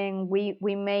 and we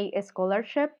make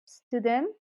scholarships to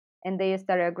them, and they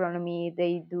study agronomy.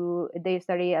 They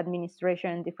study administration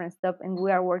and different stuff, and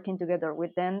we are working together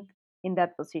with them in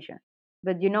that position.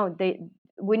 But they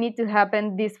we need to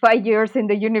happen these 5 years in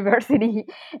the university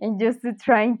and just to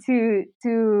trying to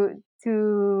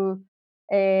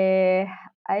uh,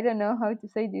 I don't know how to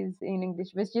say this in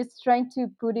English, but just trying to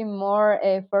put in more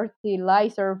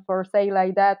fertilizer, for say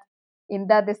like that, in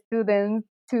that student,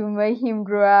 to make him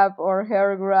grow up or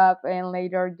her grow up and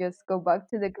later just go back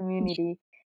to the community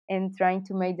and trying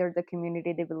to make the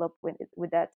community develop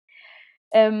with that.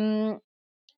 Um,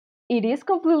 it is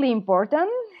completely important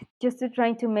just to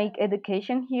trying to make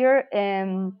education here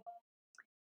and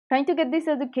trying to get this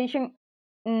education.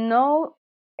 No,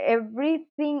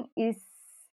 everything is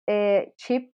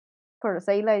cheap, for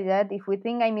say like that. If we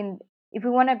think, I mean, if we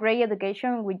want a great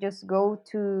education, we just go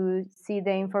to see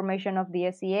the information of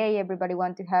the SEA. Everybody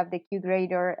want to have the Q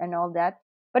grader and all that,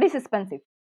 but it's expensive.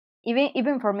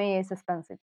 Even for me, it's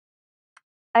expensive.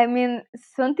 I mean,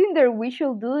 something that we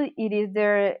should do it is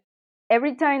there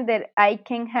every time that I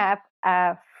can have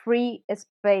a free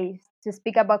space to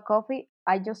speak about coffee.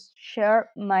 I just share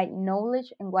my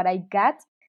knowledge and what I got.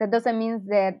 That doesn't mean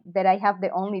that I have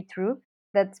the only truth.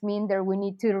 That means that we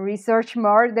need to research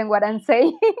more than what I'm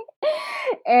saying.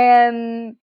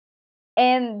 and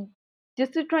and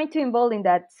just to try to involve in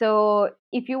that. So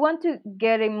if you want to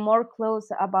get a more close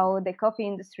about the coffee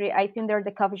industry, I think there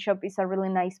the coffee shop is a really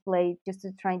nice place just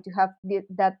to try to have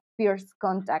that first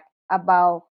contact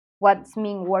about what's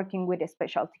mean working with a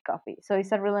specialty coffee. So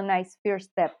it's a really nice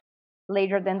first step.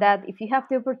 Later than that, if you have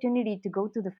the opportunity to go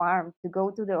to the farm, to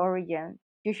go to the origin,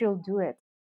 you should do it.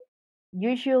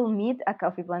 You should meet a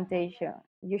coffee plantation.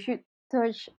 You should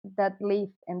touch that leaf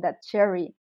and that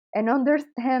cherry and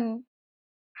understand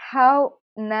how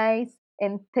nice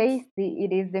and tasty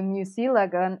it is, the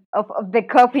mucilage of the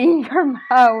coffee in your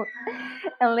mouth.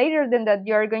 And later than that,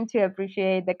 you are going to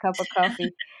appreciate the cup of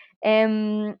coffee.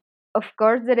 And of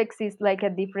course, there exists like a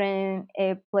different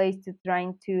place to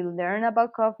trying to learn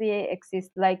about coffee.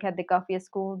 Exists like at the coffee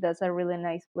school. That's a really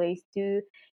nice place too.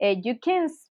 You can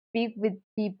speak with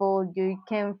people. You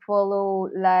can follow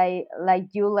like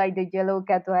you like the yellow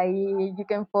Catuai. You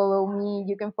can follow me.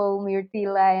 You can follow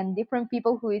Mirtila and different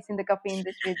people who is in the coffee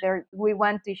industry. There, we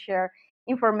want to share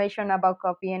information about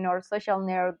coffee, and our social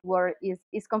network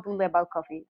is completely about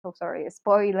coffee. So sorry,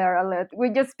 spoiler alert. We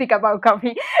just speak about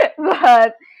coffee,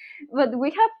 but we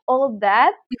have all of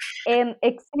that, and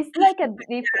exists like a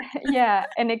different yeah,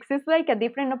 and exists like a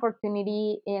different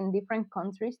opportunity in different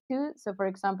countries too. So for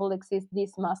example, exists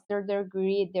this master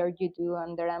degree there you do,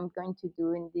 and that I'm going to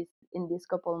do in this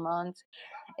couple months.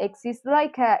 Exists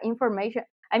like information.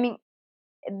 I mean,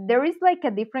 there is like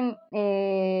a different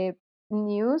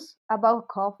news about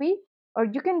coffee, or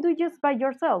you can do just by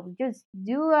yourself. Just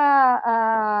do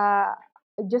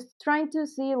just trying to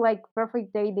see like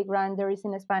perfect daily grind. There is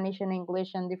in Spanish and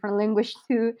English and different language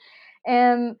too.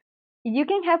 And you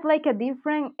can have like a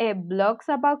different blogs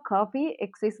about coffee.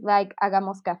 Exists like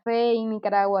Hagamos Cafe in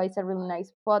Nicaragua. It's a really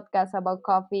nice podcast about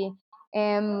coffee.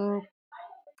 And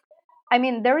I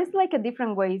mean, there is like a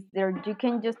different ways there. You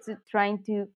can just trying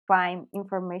to find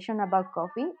information about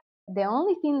coffee. The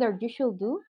only thing that you should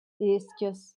do is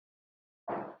just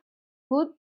put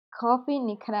coffee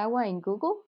Nicaragua in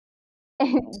Google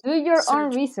and do your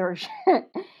own Search. research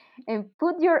and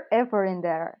put your effort in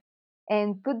there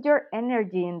and put your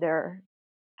energy in there,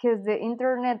 because the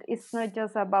internet is not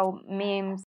just about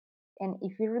memes. And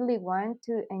if you really want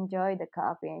to enjoy the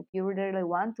coffee, if you really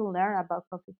want to learn about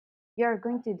coffee, you're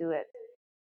going to do it.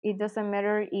 It doesn't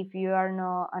matter if you are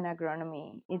not an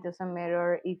agronomy. It doesn't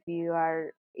matter if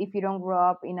you don't grow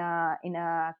up in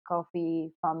a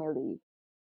coffee family,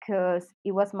 because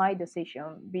it was my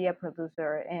decision be a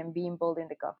producer and be involved in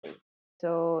the coffee.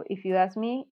 So if you ask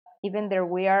me, even though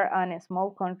we are in a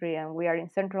small country and we are in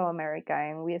Central America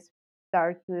and we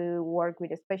start to work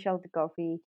with a specialty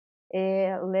coffee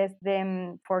less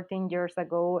than 14 years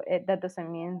ago, that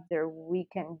doesn't mean that we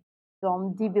can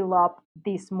don't develop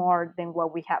this more than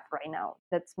what we have right now.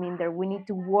 That's mean that we need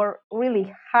to work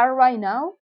really hard right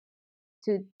now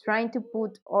to trying to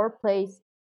put our place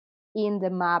in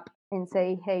the map and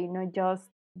say, hey, not just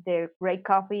the great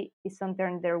coffee is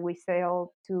something that we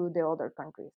sell to the other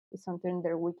countries. It's something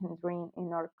that we can drink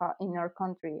in our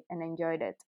country and enjoy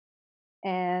it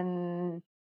and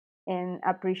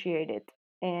appreciate it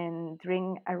and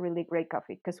drink a really great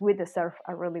coffee, because we deserve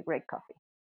a really great coffee.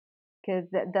 Because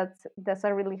that's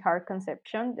a really hard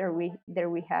conception that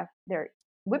we have there.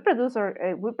 We produce a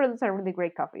really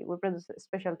great coffee. We produce a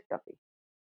specialty coffee,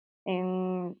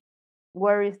 and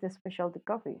where is the specialty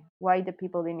coffee? Why the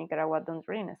people in Nicaragua don't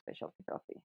drink a specialty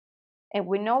coffee? And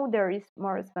we know there is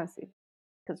more expensive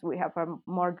because we have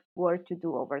more work to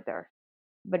do over there.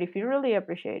 But if you really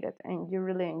appreciate it and you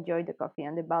really enjoy the coffee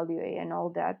and the value and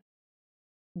all that,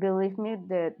 believe me,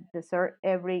 the deserve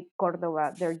every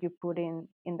Cordova that you put in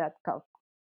that cup.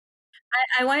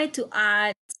 I wanted to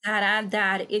add, Sarah,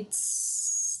 that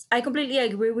I completely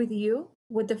agree with you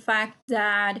with the fact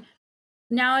that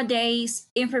nowadays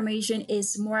information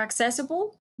is more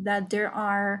accessible, that there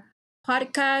are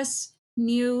podcasts,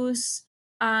 news,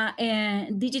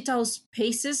 and digital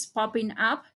spaces popping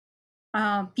up.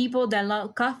 People that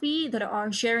love coffee that are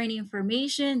sharing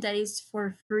information that is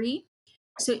for free.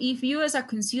 So if you as a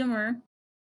consumer,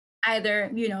 either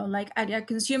like at a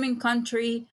consuming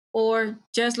country or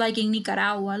just like in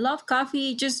Nicaragua, love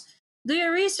coffee, just do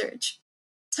your research.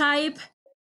 Type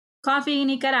coffee in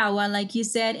Nicaragua, like you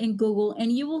said, in Google,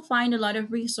 and you will find a lot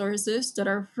of resources that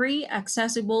are free,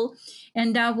 accessible,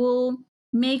 and that will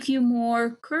make you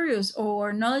more curious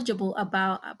or knowledgeable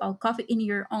about coffee in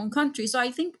your own country. So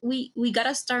I think we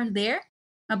gotta start there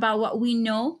about what we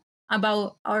know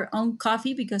about our own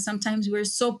coffee, because sometimes we're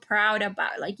so proud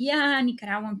about, like, yeah,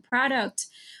 Nicaraguan product.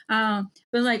 But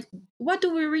like, what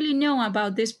do we really know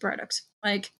about these products?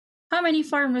 Like, how many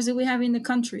farmers do we have in the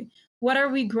country? What are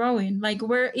we growing? Like,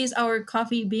 where is our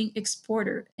coffee being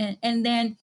exported? And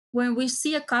then when we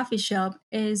see a coffee shop,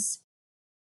 is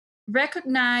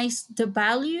recognize the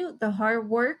value, the hard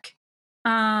work,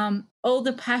 all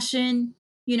the passion.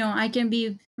 I can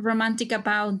be romantic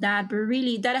about that, but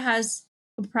really that has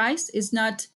a price. It's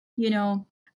not,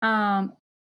 um,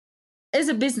 it's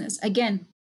a business again,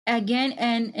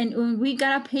 and we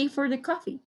gotta pay for the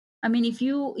coffee. I mean, if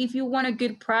you want a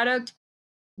good product,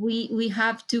 we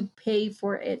have to pay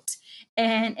for it,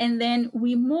 and then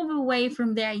we move away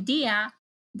from the idea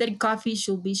that coffee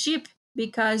should be cheap,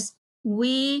 because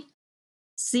we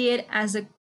see it as a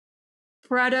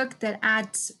product that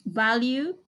adds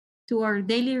value to our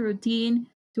daily routine,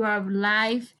 to our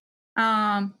life,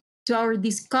 to our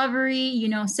discovery,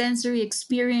 sensory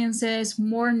experiences,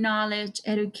 more knowledge,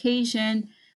 education.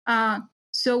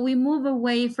 So we move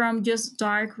away from just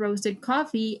dark roasted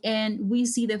coffee, and we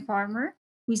see the farmer,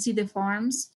 we see the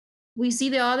farms, we see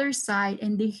the other side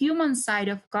and the human side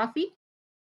of coffee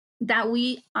that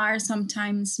we are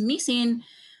sometimes missing,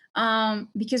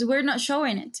 because we're not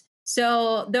showing it.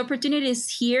 So the opportunity is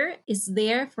here, is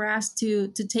there for us to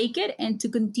take it and to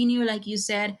continue, like you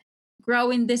said,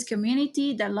 growing this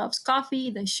community that loves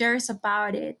coffee, that shares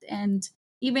about it, and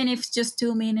even if it's just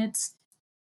 2 minutes,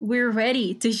 we're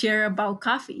ready to share about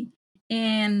coffee.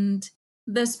 And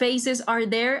the spaces are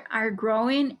there, are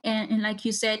growing, and like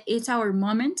you said, it's our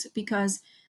moment, because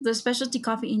the specialty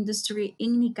coffee industry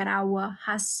in Nicaragua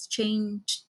has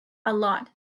changed a lot.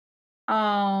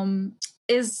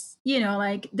 Is,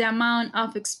 like, the amount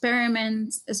of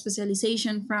experiments,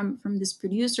 specialization from these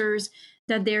producers,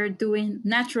 that they're doing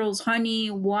naturals,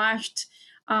 honey washed,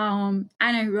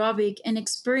 anaerobic, and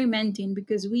experimenting,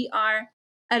 because we are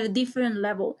at a different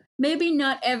level. Maybe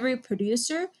not every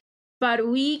producer, but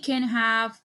we can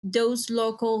have those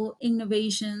local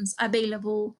innovations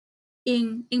available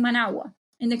in Managua,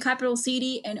 in the capital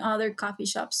city, and other coffee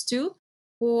shops too,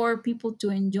 for people to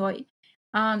enjoy.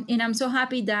 And I'm so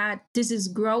happy that this is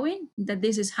growing, that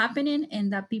this is happening,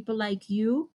 and that people like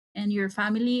you and your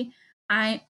family,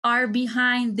 I are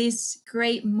behind this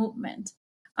great movement.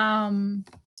 Um,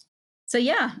 so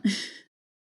yeah.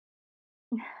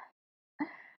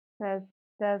 That's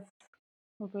that's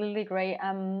completely great.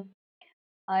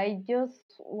 I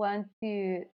just want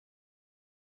to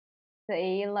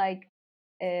say like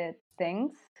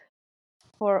thanks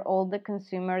for all the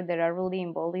consumer that are really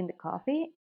involved in the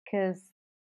coffee, because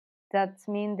that's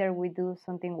mean that we do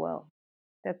something well.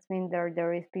 That's mean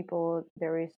there is people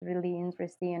there is really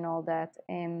interested in all that.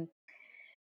 And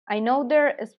I know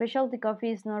their specialty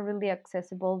coffee is not really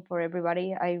accessible for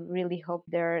everybody. I really hope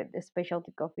their the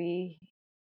specialty coffee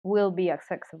will be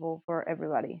accessible for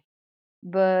everybody.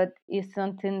 But it's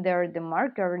something that the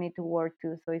market need to work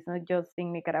to. So it's not just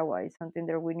in Nicaragua. It's something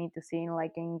that we need to see in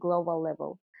like in global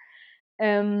level.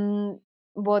 Um,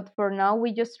 but for now,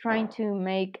 we just trying to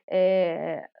make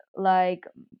like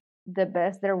the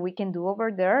best that we can do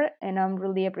over there. And I'm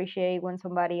really appreciate when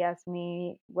somebody asks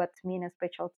me what's mean a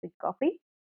specialty coffee,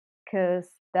 because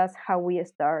that's how we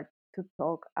start to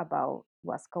talk about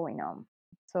what's going on.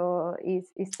 So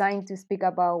it's time to speak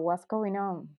about what's going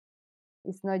on.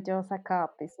 It's not just a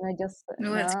cup. It's not just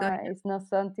No, that's good. no. It's not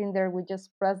something that we just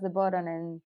press the button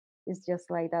and it's just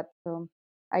like that. So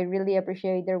I really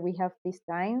appreciate that we have this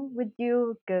time with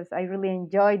you, because I really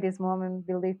enjoy this moment.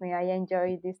 Believe me, I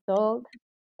enjoy this talk,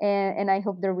 and I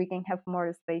hope that we can have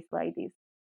more space like this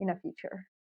in the future.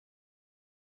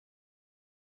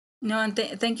 No, and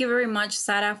thank you very much,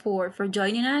 Sarah, for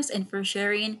joining us and for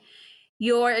sharing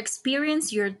your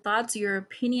experience, your thoughts, your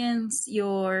opinions,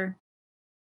 your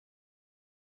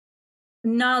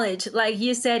knowledge. Like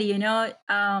you said, your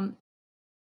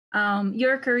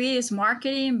career is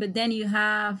marketing, but then you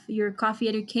have your coffee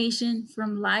education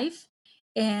from life,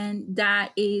 and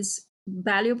that is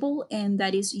valuable and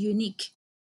that is unique,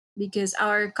 because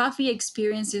our coffee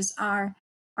experiences are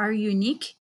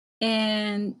unique.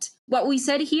 And what we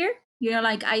said here,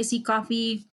 like, I see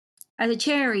coffee as a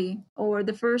cherry, or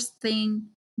the first thing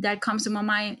that comes to my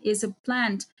mind is a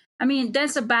plant. I mean,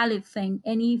 that's a valid thing.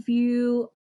 And if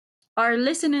you are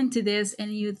listening to this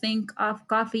and you think of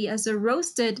coffee as a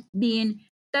roasted bean,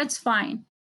 that's fine.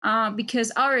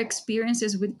 Because our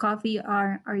experiences with coffee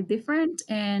are different.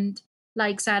 And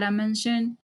like Sarah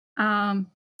mentioned,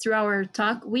 through our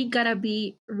talk, we gotta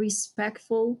be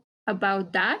respectful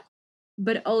about that,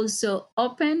 but also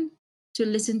open to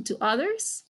listen to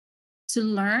others, to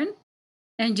learn,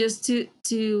 and just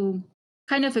to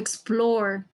kind of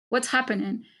explore what's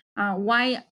happening,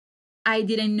 why I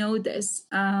didn't know this,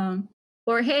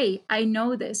 or hey, I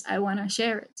know this, I want to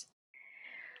share it.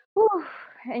 Whew,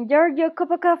 enjoy your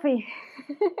cup of coffee.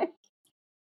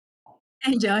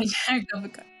 Enjoy your cup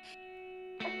of coffee.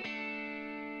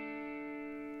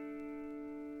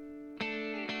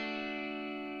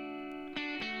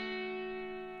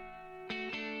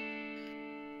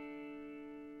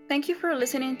 Thank you for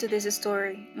listening to this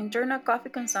story. Internal coffee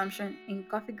consumption in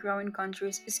coffee growing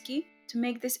countries is key to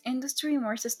make this industry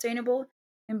more sustainable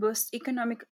and boost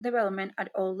economic development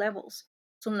at all levels.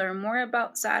 To learn more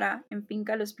about Sara and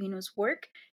Finca Los Pinos' work,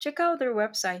 check out their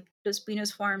website,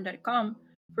 lospinosfarm.com.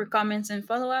 For comments and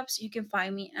follow ups, you can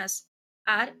find me as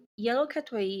at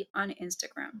YellowCatway on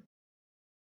Instagram.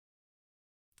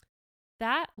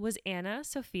 That was Anna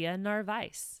Sophia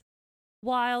Narvais.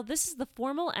 While this is the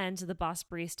formal end to the Boss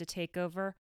Barista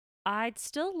Takeover, I'd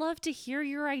still love to hear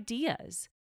your ideas.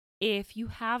 If you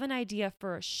have an idea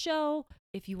for a show,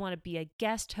 if you want to be a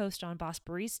guest host on Boss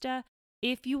Barista,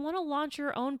 if you want to launch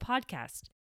your own podcast,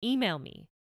 email me.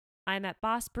 I'm at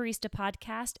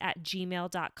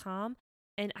bossbaristapodcast@gmail.com,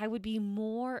 and I would be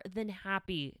more than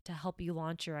happy to help you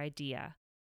launch your idea.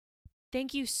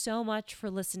 Thank you so much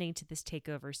for listening to this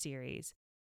Takeover series.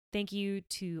 Thank you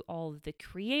to all of the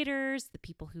creators, the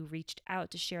people who reached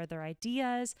out to share their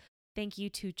ideas. Thank you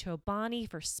to Chobani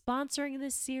for sponsoring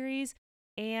this series.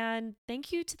 And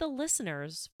thank you to the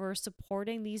listeners for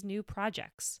supporting these new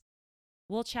projects.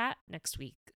 We'll chat next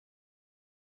week.